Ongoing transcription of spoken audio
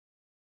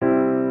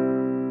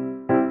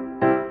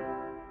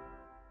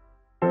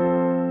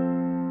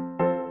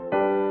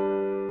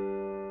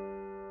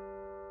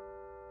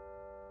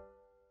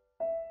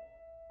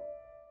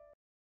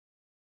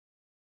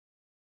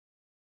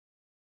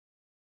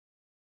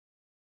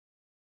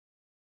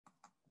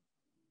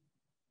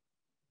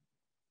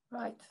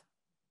Right.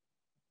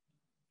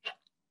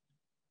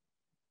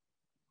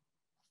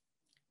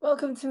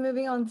 Welcome to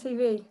Moving On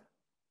TV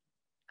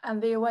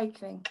and The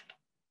Awakening.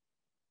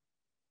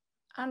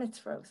 And it's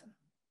frozen.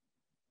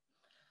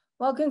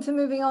 Welcome to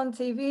Moving On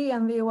TV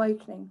and The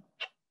Awakening.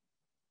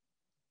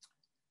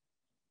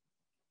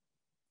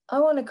 I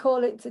want to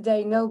call it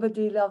today,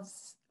 Nobody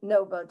Loves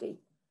Nobody.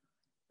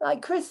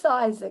 Like Chris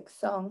Isaac's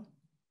song.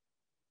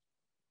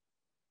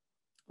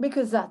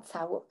 Because that's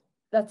how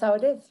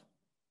it is.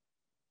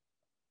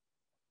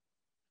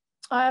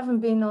 I haven't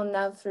been on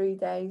now 3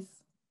 days.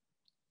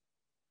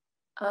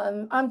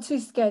 I'm too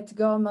scared to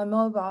go on my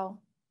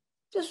mobile,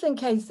 just in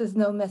case there's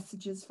no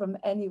messages from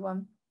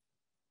anyone.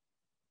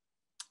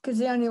 Because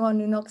the only one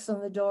who knocks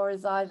on the door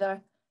is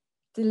either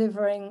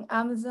delivering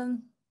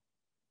Amazon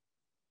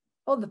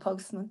or the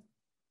postman.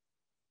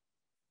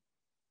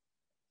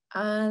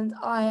 And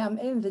I am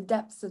in the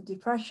depths of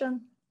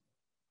depression.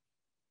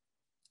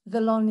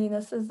 The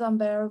loneliness is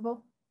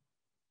unbearable.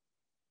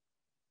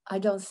 I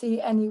don't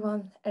see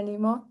anyone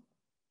anymore.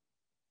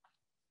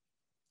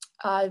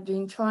 I've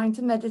been trying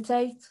to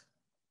meditate,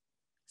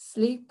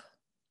 sleep,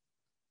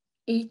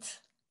 eat,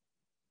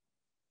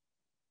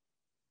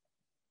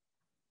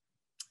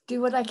 do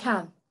what I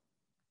can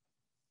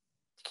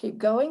to keep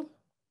going.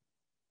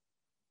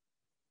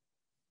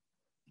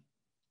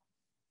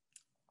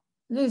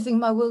 Losing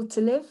my will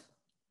to live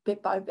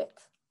bit by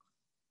bit.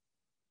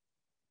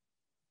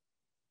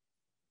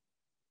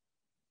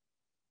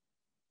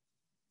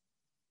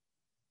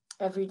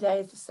 Every day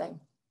is the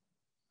same.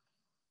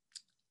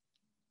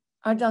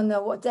 I don't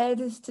know what day it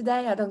is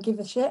today. I don't give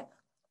a shit.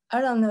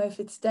 I don't know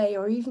if it's day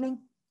or evening.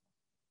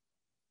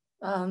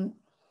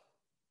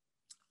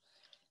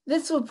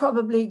 This will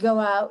probably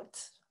go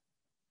out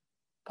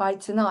by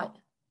tonight,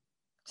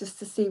 just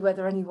to see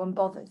whether anyone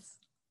bothers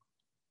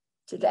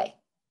today,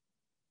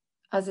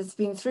 as it's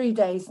been 3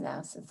 days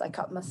now since I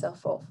cut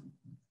myself off.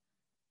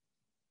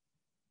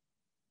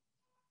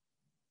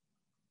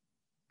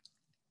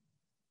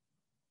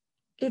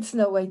 It's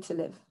no way to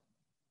live.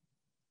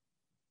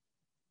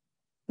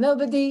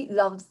 Nobody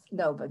loves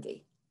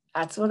nobody.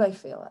 That's what I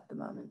feel at the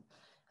moment.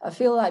 I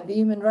feel like the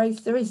human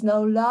race, there is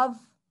no love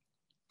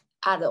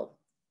at all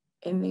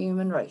in the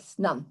human race,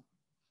 none.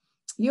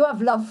 You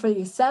have love for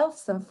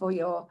yourselves and for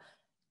your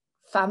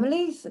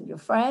families and your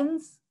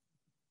friends,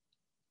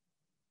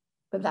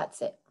 but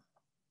that's it.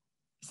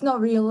 It's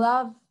not real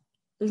love.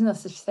 There's no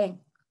such thing.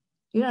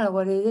 You don't know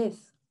what it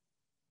is.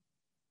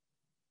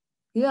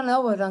 You don't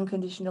know what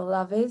unconditional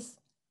love is.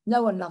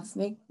 No one loves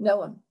me. No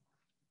one.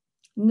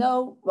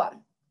 No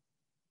one.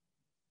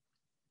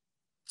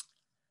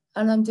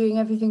 And I'm doing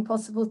everything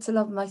possible to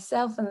love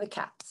myself and the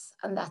cats.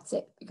 And that's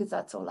it, because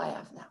that's all I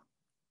have now.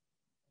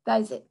 That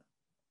is it.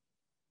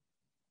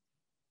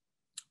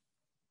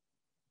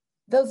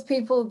 Those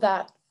people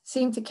that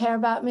seem to care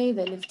about me,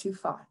 they live too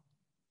far.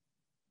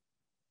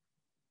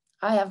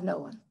 I have no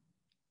one.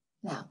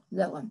 Now,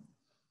 no one.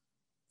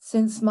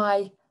 Since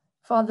my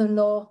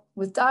father-in-law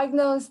was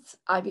diagnosed,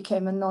 I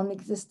became a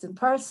non-existent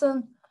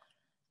person,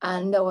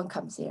 and no one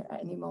comes here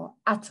anymore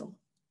at all.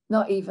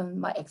 Not even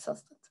my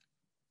ex-husband,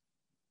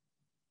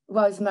 who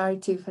I was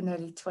married to for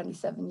nearly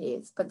 27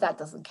 years, but that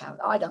doesn't count.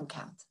 I don't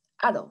count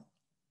at all,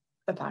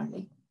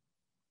 apparently.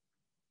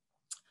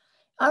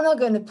 I'm not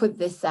going to put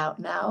this out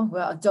now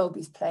where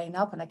Adobe's playing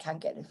up and I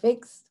can't get it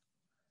fixed.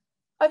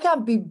 I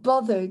can't be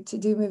bothered to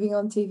do Moving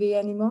On TV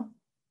anymore.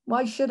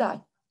 Why should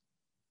I?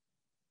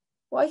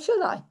 Why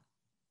should I?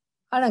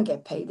 I don't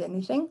get paid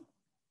anything.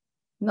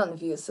 None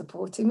of you are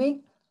supporting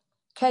me.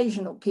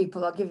 Occasional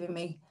people are giving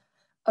me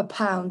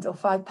 £1 or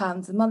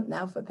 £5 a month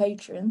now for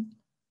Patreon.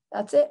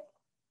 That's it.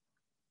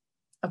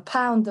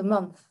 £1 a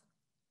month.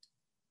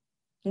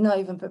 You're not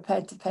even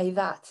prepared to pay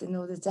that in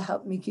order to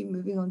help me keep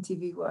Moving On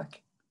TV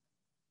work.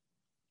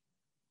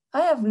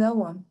 I have no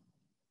one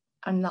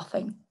and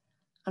nothing.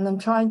 And I'm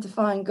trying to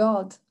find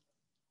God.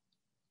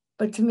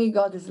 But to me,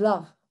 God is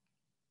love.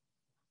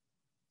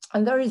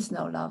 And there is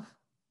no love.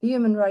 The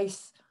human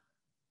race,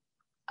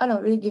 I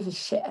don't really give a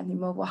shit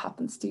anymore what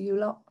happens to you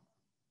lot.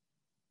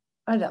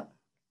 I don't.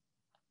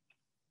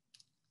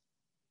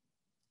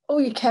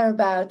 All you care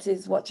about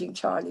is watching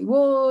Charlie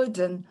Wood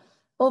and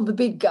all the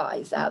big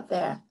guys out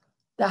there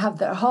that have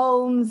their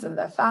homes and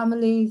their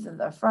families and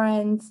their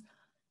friends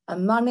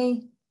and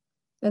money.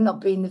 They're not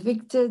being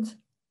evicted.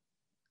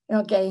 They're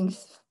not getting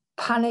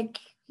panic,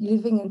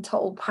 living in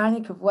total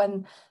panic of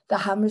when the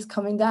hammer's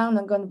coming down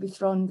and going to be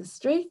thrown in the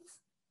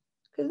streets,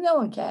 because no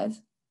one cares.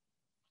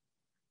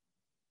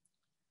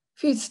 A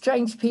few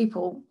strange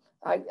people,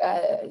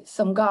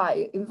 some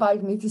guy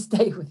invited me to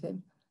stay with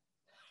him.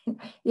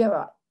 Yeah,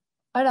 right.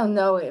 I don't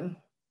know him,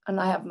 and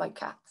I have my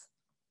cats.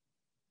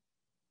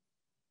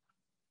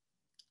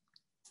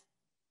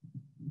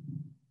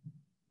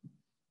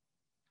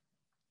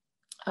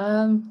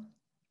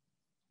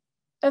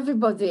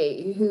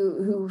 Everybody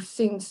who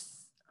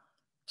seems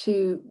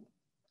to,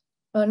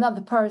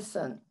 another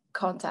person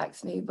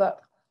contacts me,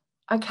 but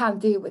I can't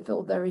deal with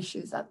all their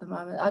issues at the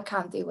moment. I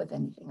can't deal with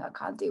anything. I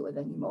can't deal with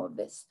any more of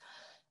this.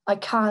 I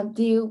can't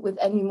deal with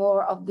any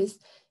more of this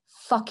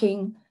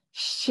fucking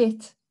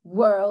shit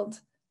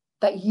world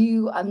that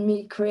you and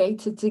me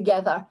created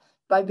together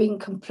by being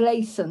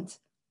complacent,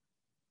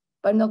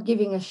 by not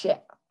giving a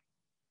shit.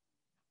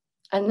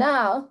 And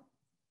now,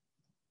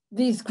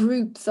 these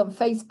groups on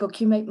Facebook,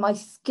 you make my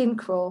skin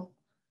crawl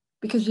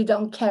because you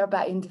don't care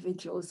about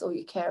individuals. All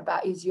you care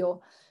about is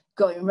you're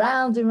going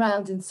round and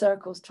round in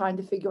circles trying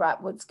to figure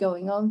out what's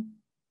going on.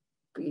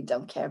 But you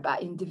don't care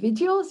about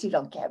individuals. You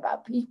don't care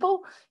about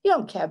people. You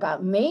don't care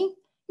about me.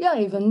 You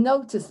don't even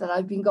notice that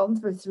I've been gone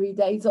for 3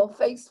 days off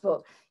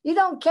Facebook. You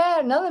don't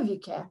care. None of you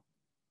care.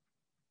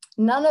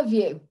 None of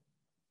you.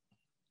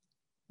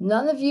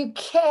 None of you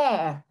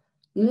care.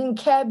 You didn't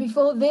care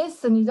before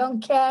this and you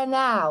don't care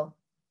now.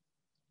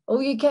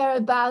 All you care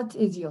about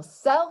is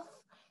yourself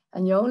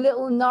and your own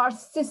little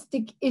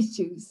narcissistic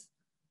issues.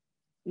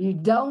 You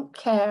don't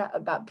care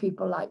about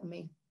people like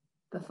me,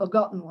 the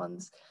forgotten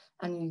ones.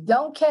 And you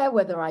don't care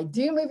whether I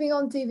do moving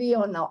on TV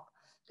or not.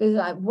 There's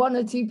like 1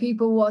 or 2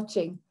 people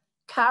watching.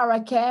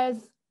 Cara cares.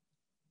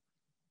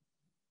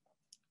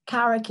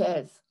 Cara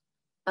cares.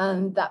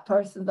 And that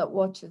person that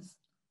watches.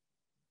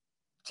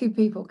 2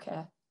 people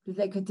care because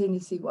they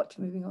continuously watch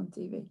moving on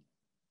TV.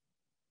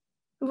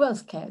 Who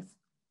else cares?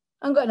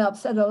 I'm going to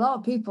upset a lot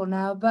of people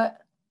now, but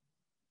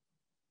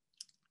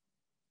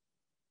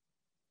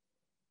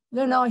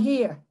they're not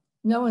here.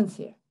 No one's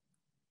here.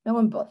 No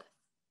one bothers.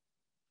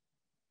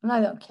 And I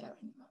don't care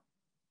anymore.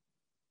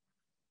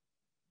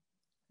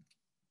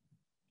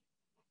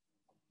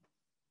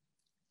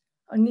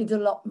 I need a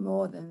lot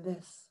more than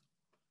this.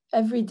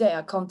 Every day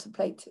I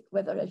contemplate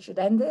whether I should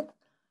end it.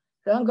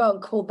 I don't go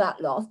and call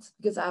that lot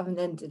because I haven't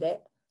ended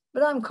it,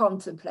 but I'm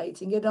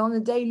contemplating it on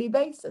a daily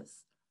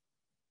basis.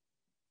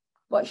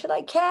 What should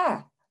I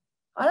care?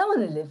 I don't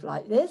want to live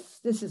like this.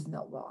 This is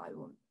not what I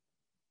want.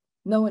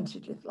 No one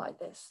should live like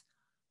this.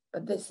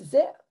 But this is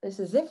it. This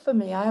is it for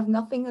me. I have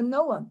nothing and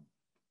no one.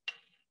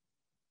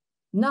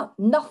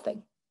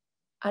 Nothing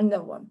and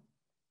no one.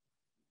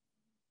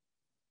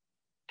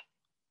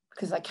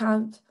 Because I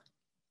can't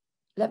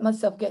let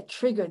myself get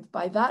triggered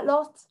by that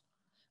lot.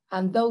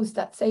 And those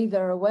that say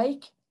they're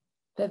awake,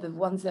 they're the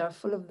ones that are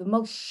full of the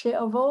most shit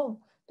of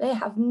all. They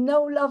have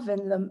no love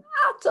in them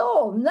at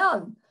all.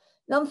 None.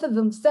 None for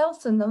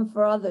themselves and none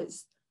for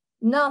others.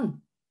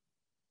 None.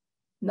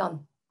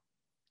 None.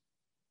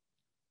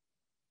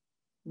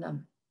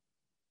 None.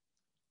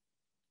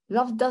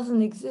 Love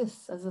doesn't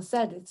exist. As I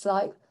said, it's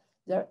like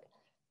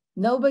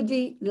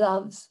nobody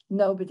loves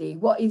nobody.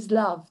 What is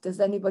love?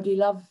 Does anybody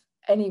love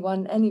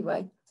anyone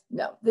anyway?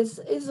 No, this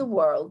is a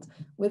world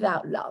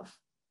without love.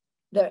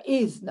 There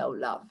is no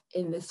love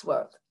in this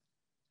world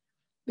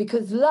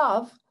because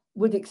love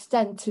would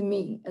extend to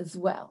me as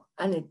well,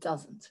 and it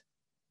doesn't.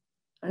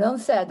 I don't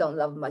say I don't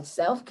love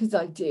myself because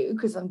I do,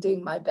 because I'm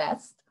doing my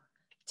best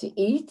to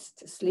eat,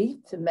 to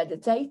sleep, to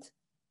meditate,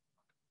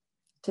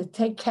 to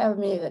take care of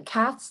me and the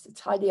cats, to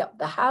tidy up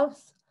the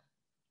house.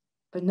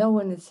 But no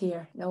one is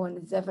here. No one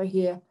is ever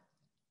here.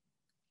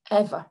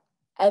 Ever,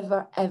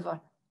 ever,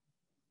 ever,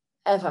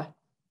 ever.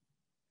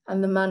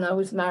 And the man I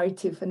was married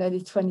to for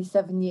nearly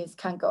 27 years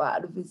can't go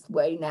out of his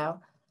way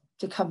now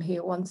to come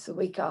here once a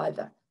week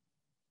either.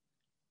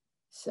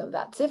 So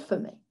that's it for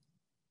me.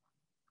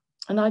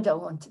 And I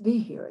don't want to be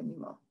here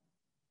anymore.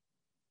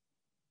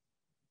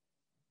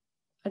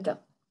 I don't.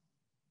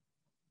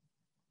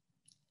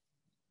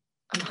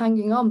 I'm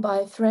hanging on by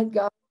a thread,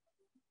 guys.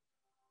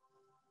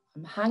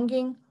 I'm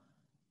hanging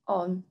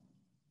on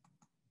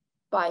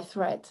by a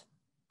thread.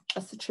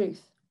 That's the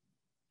truth.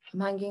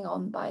 I'm hanging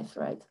on by a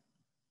thread.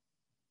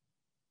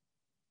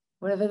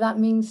 Whatever that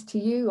means to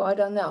you, I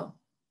don't know.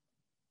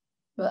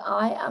 But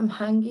I am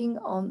hanging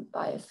on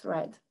by a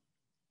thread.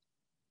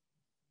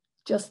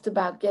 Just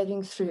about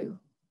getting through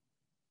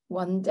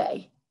one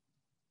day,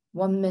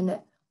 1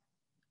 minute.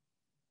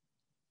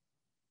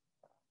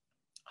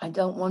 I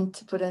don't want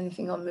to put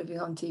anything on moving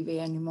on TV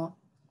anymore.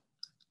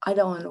 I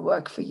don't want to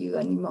work for you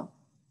anymore.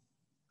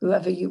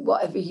 Whoever you,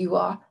 whatever you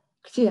are,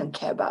 because you don't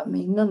care about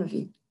me, none of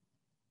you.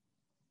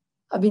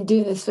 I've been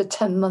doing this for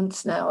 10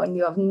 months now and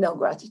you have no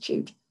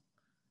gratitude.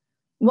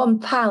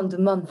 £1 a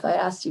month I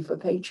asked you for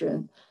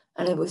Patreon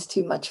and it was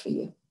too much for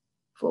you,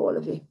 for all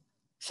of you,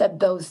 except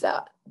those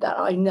that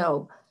I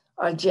know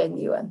are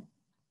genuine.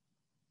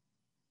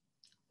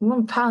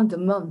 £1 a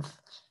month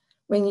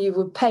when you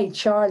would pay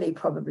Charlie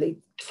probably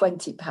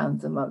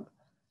 £20 a month.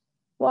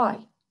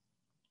 Why?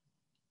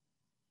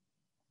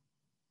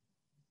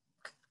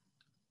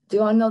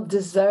 Do I not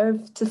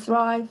deserve to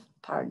thrive?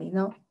 Apparently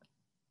not.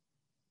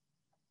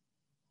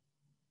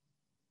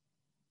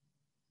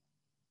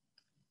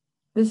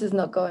 This is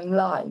not going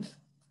live.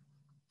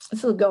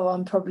 This will go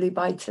on probably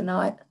by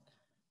tonight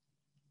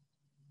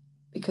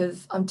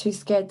because I'm too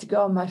scared to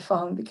go on my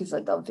phone because I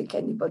don't think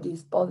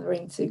anybody's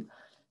bothering to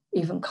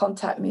even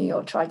contact me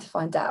or try to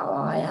find out how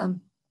I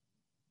am.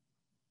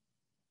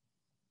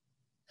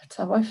 That's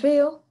how I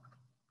feel.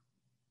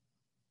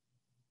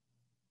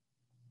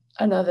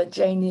 I know that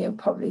Janie will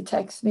probably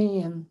text me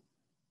and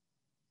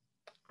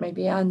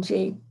maybe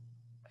Angie,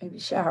 maybe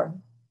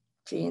Sharon,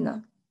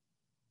 Gina.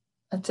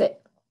 That's it.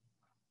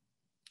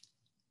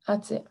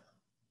 That's it.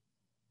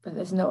 But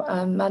there's no,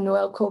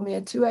 Manuel called me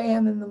at 2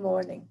 a.m. in the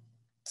morning,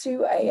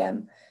 2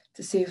 a.m.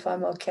 to see if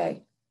I'm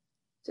okay,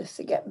 just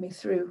to get me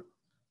through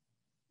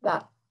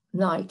that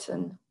night.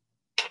 And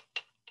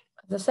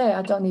as I say,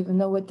 I don't even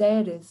know what day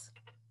it is.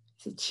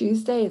 Is it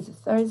Tuesday? Is it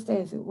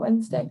Thursday? Is it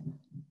Wednesday?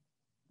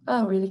 I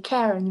don't really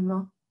care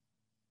anymore.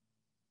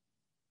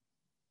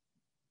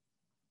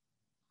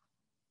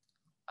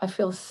 I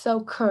feel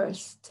so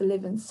cursed to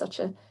live in such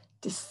a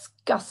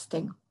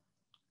disgusting,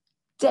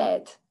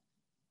 dead,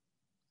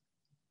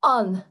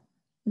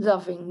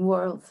 unloving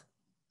world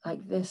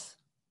like this.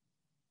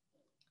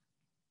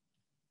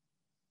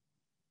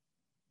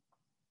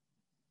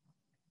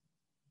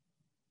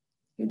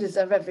 You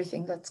deserve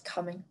everything that's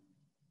coming.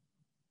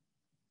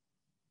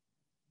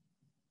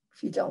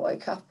 If you don't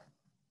wake up,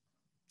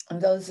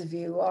 and those of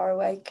you who are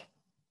awake,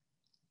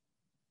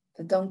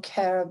 that don't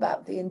care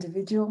about the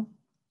individual,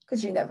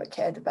 because you never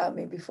cared about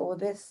me before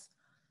this.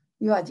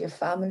 You had your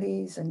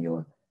families and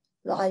your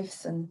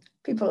lives, and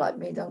people like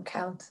me don't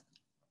count.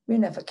 We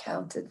never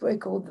counted. We're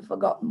called the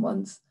forgotten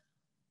ones.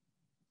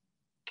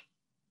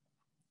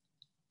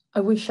 I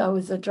wish I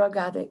was a drug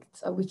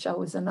addict. I wish I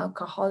was an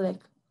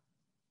alcoholic.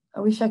 I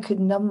wish I could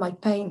numb my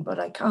pain, but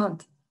I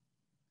can't.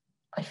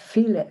 I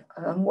feel it,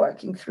 and I'm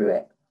working through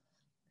it.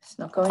 It's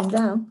not going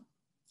down.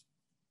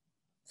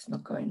 It's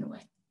not going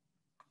away.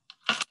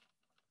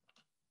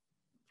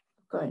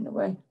 Going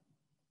away.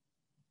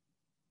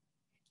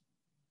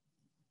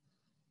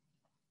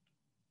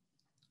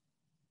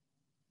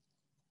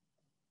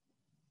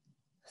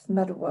 Doesn't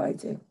matter what I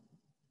do.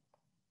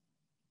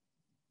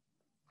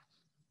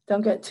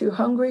 Don't get too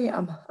hungry,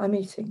 I'm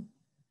eating.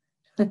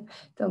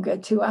 Don't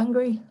get too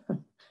angry,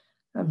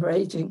 I'm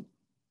raging.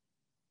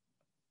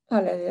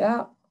 I let it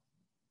out.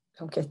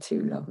 Don't get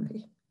too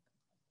lonely.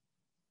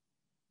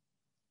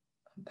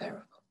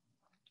 Unbearable.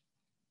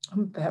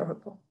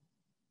 Unbearable.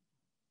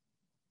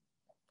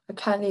 I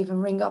can't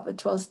even ring up a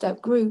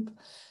 12-step group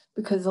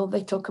because all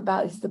they talk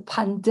about is the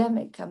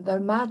pandemic and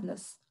their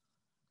madness.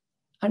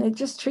 And it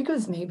just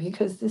triggers me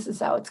because this is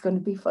how it's going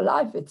to be for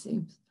life, it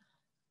seems.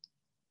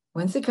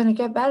 When's it going to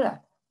get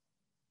better?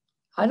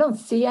 I don't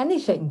see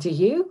anything, do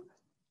you?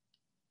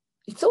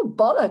 It's all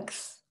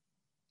bollocks.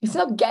 It's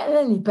not getting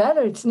any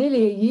better. It's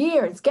nearly a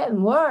year. It's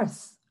getting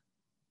worse.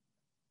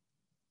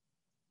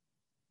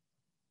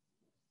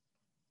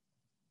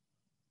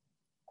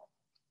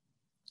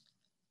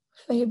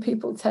 I hear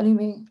people telling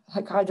me,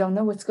 like, I don't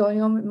know what's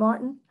going on with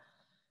Martin.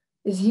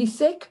 Is he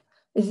sick?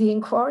 Is he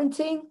in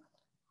quarantine?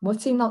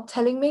 What's he not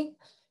telling me?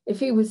 If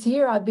he was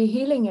here, I'd be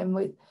healing him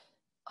with,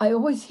 I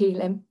always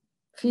heal him.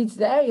 If he's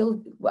there,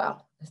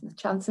 well, there's no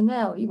chance in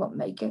hell. He won't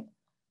make it.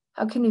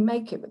 How can he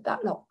make it with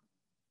that lot?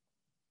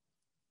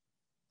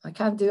 I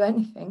can't do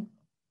anything.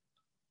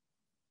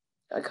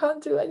 I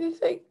can't do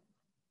anything.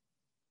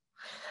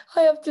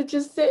 I have to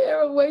just sit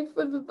here and wait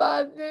for the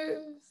bad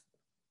news.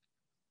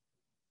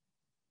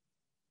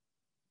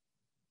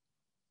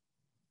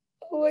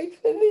 I'll wait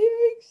for the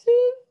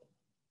eviction.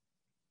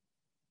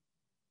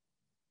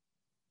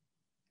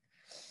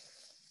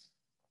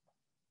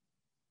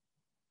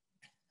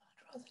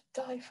 I'd rather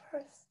die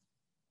first.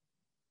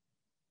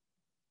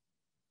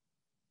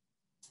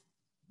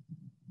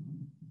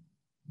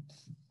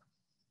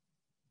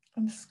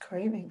 I'm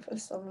screaming for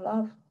some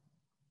love,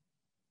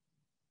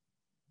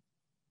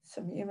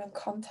 some human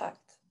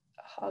contact,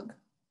 a hug.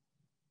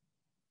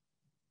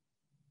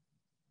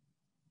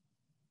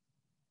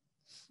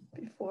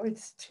 Before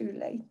it's too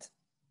late.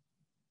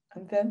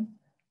 And then,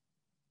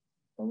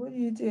 what will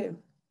you do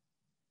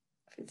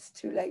if it's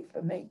too late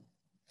for me?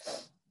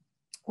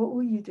 What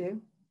will you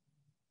do?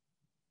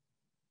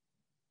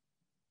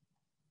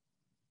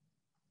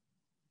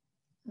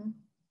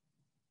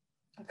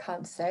 I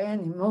can't say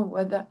anymore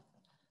whether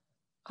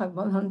I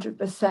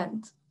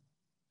 100%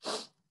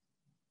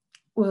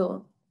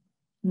 will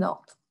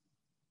not.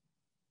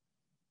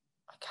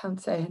 I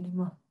can't say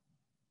anymore.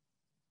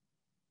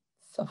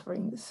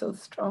 Suffering is so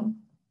strong.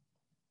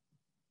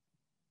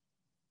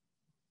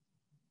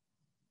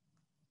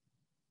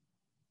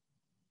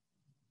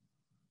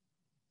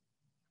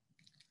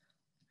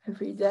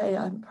 Every day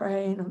I'm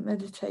praying, I'm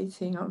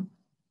meditating,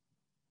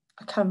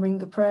 I can't ring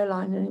the prayer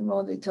line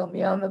anymore. They told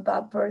me I'm a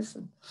bad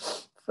person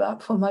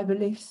for my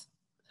beliefs.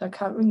 So I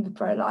can't ring the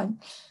prayer line.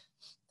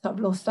 I've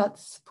lost that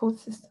support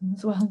system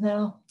as well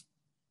now.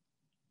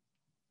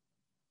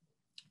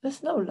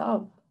 There's no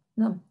love.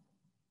 No,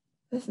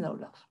 there's no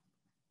love.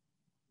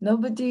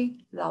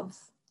 Nobody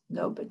loves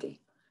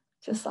nobody.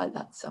 Just like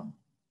that song.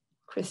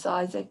 Chris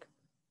Isaac.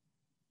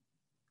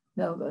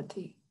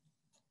 Nobody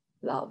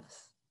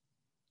loves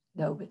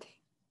nobody.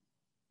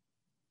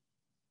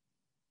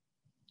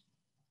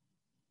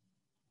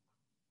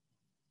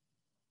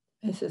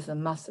 This is a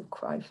massive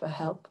cry for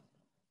help.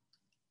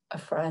 A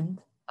friend,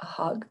 a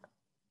hug,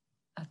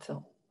 that's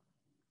all.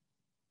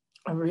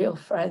 A real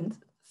friend,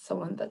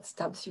 someone that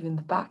stabs you in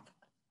the back.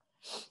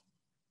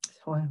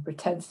 Someone who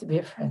pretends to be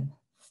a friend,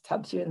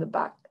 stabs you in the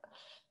back.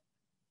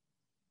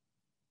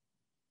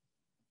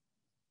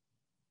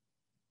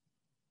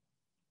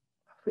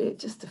 really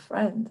just a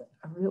friend,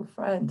 a real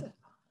friend.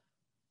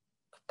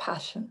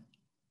 Passion,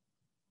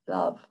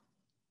 love.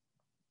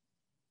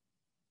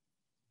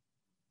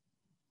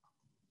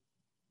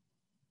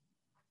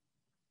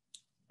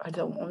 I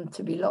don't want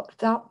to be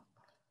locked up.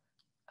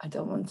 I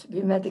don't want to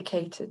be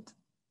medicated.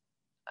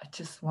 I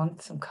just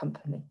want some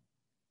company.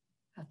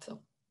 That's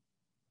all.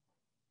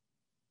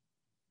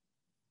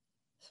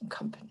 Some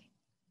company.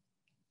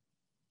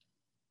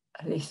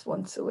 At least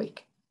once a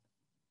week.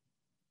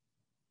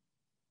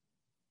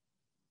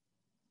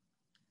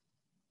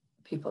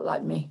 People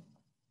like me.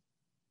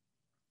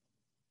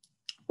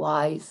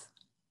 Wise,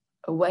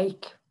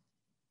 awake,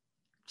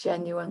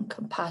 genuine,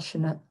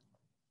 compassionate.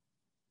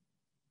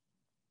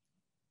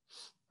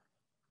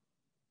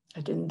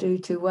 I didn't do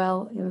too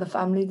well in the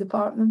family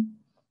department,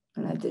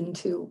 and I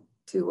didn't do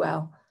too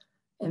well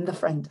in the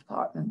friend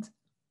department.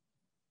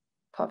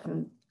 Apart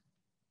from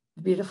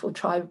the beautiful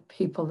tribe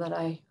people that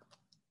I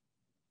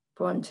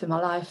brought into my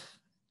life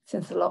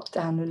since the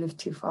lockdown who lived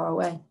too far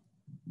away,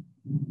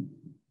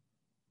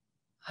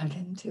 I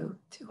didn't do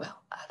too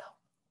well at all.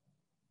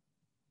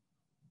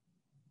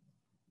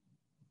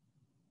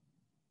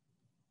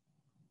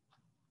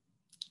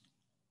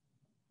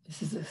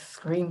 This is a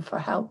scream for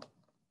help,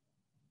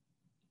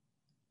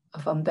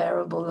 of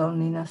unbearable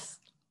loneliness.